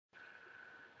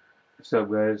So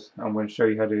guys, I'm going to show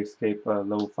you how to escape a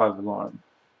level 5 alarm.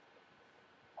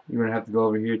 You're going to have to go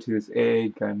over here to this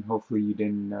egg, and hopefully you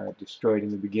didn't destroy it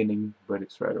in the beginning, but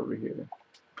it's right over here.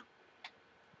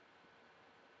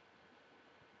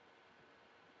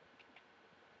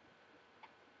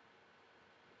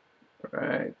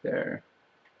 Right there.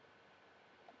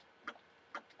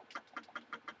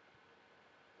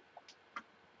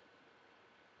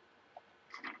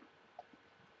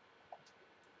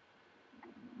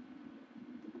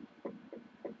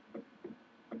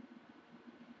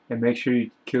 And make sure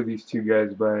you kill these two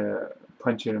guys by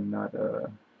punching them, not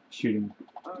shooting.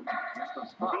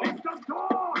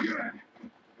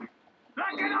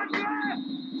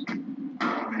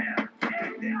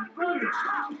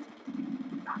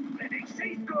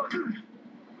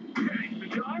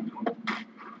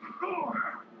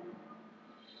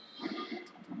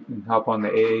 And hop on the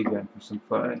AA gun for some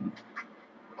fun.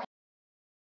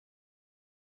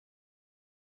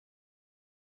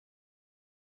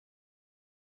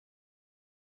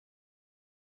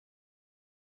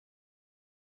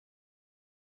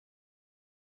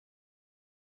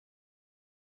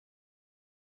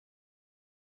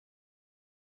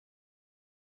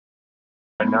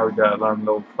 And now we got alarm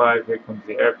level 5. Here comes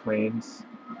the airplanes.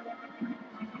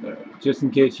 Just in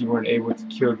case you weren't able to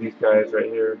kill these guys right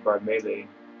here by melee.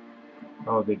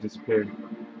 Oh, they disappeared.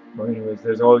 Well, anyways,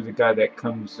 there's always a guy that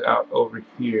comes out over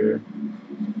here.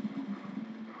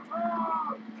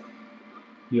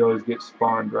 He always gets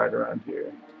spawned right around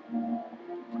here.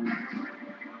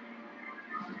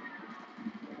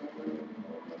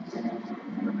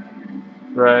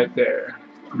 Right there.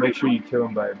 Make sure you kill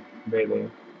him by melee.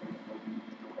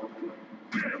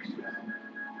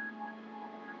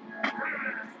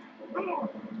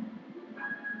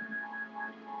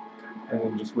 And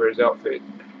then just wear his outfit.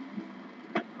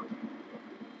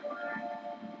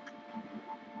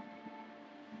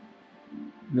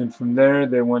 And then from there,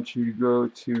 they want you to go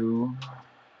to,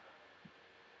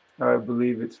 I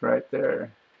believe it's right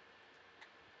there.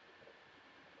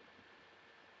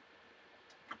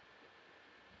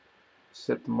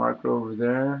 Set the marker over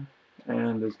there,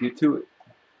 and let's get to it.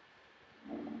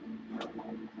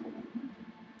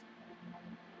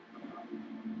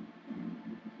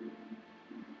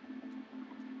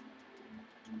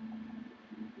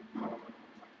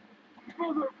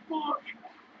 Motherfucker!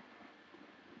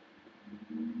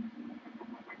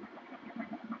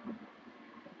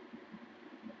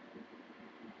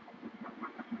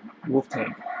 Wolf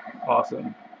tank.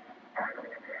 Awesome.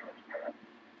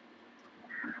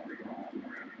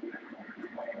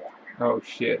 Oh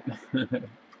shit.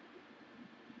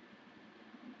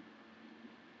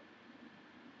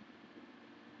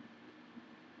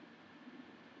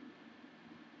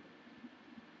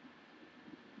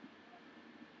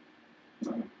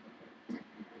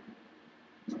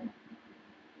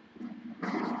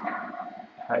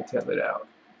 Hightail it out.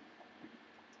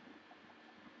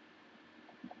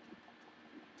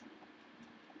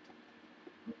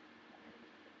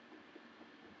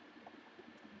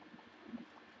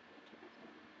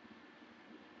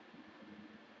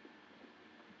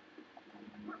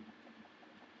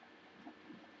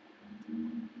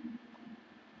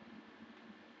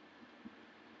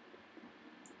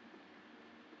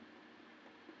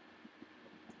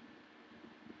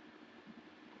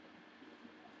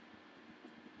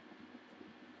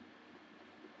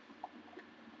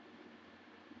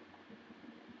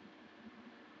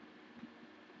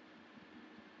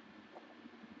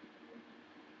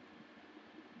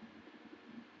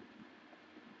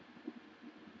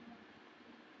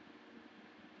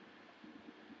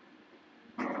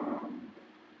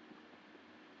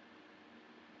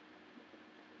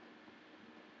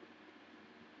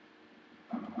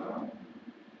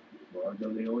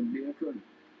 Guarda Leon Dierker.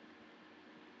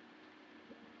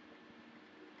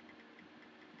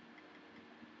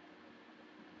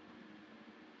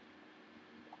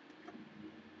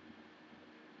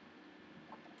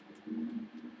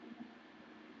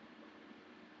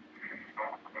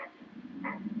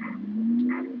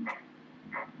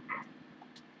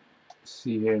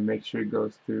 See here, make sure it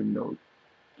goes through no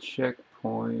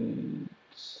checkpoints.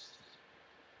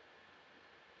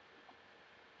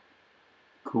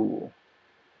 Cool.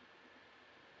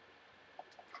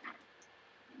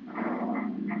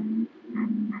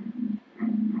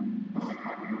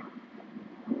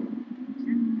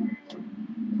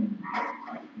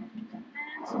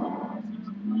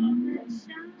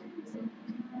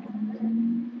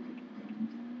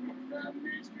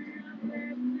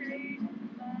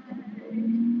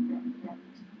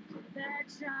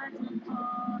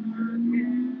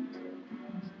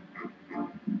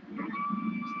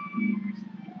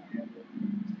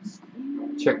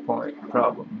 checkpoint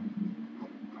problem.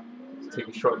 Let's take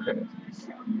a shortcut.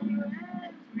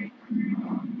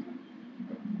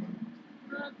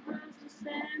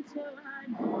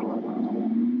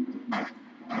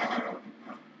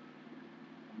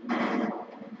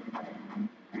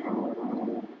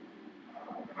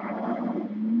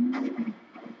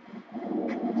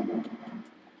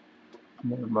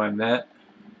 Never mind that.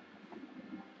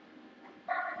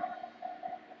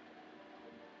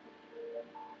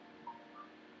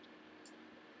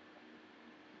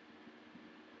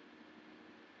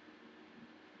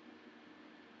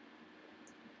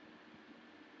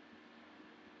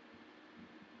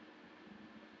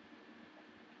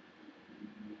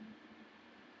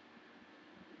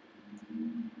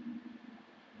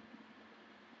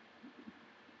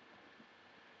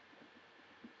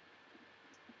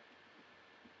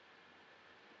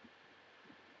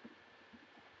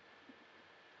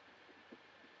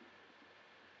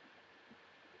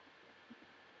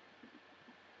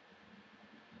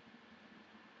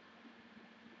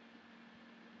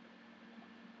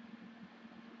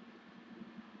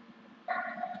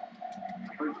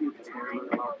 I feel terrible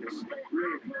about this.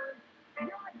 Really.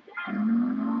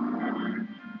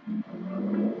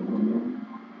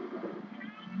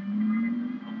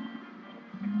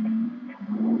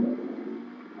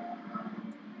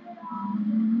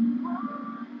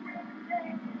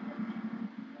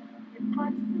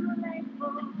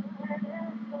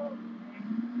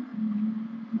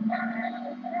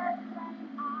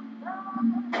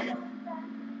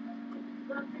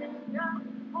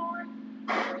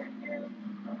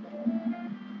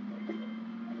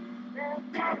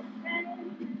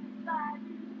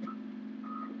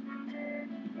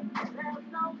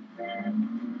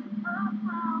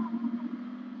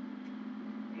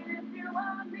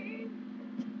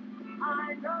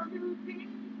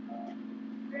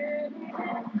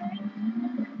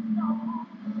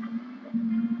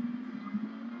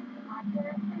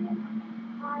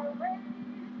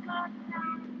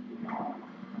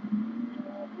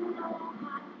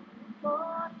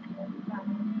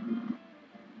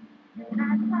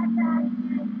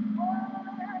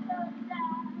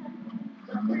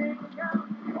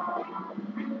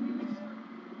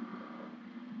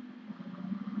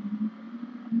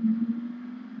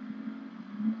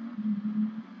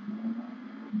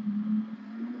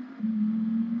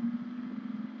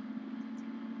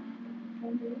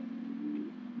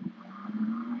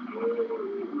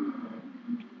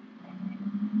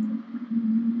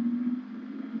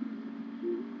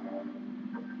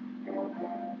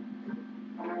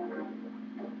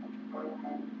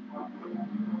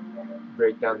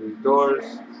 Break down these doors,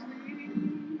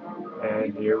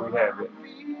 and here we have it.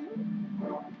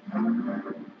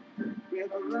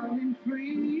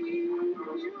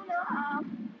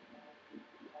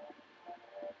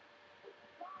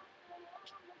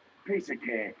 Piece of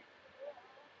cake.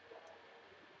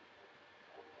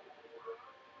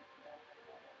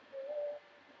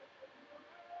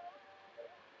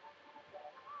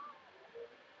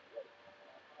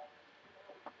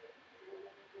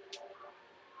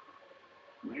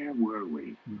 Where were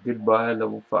we? Goodbye,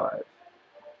 level 5.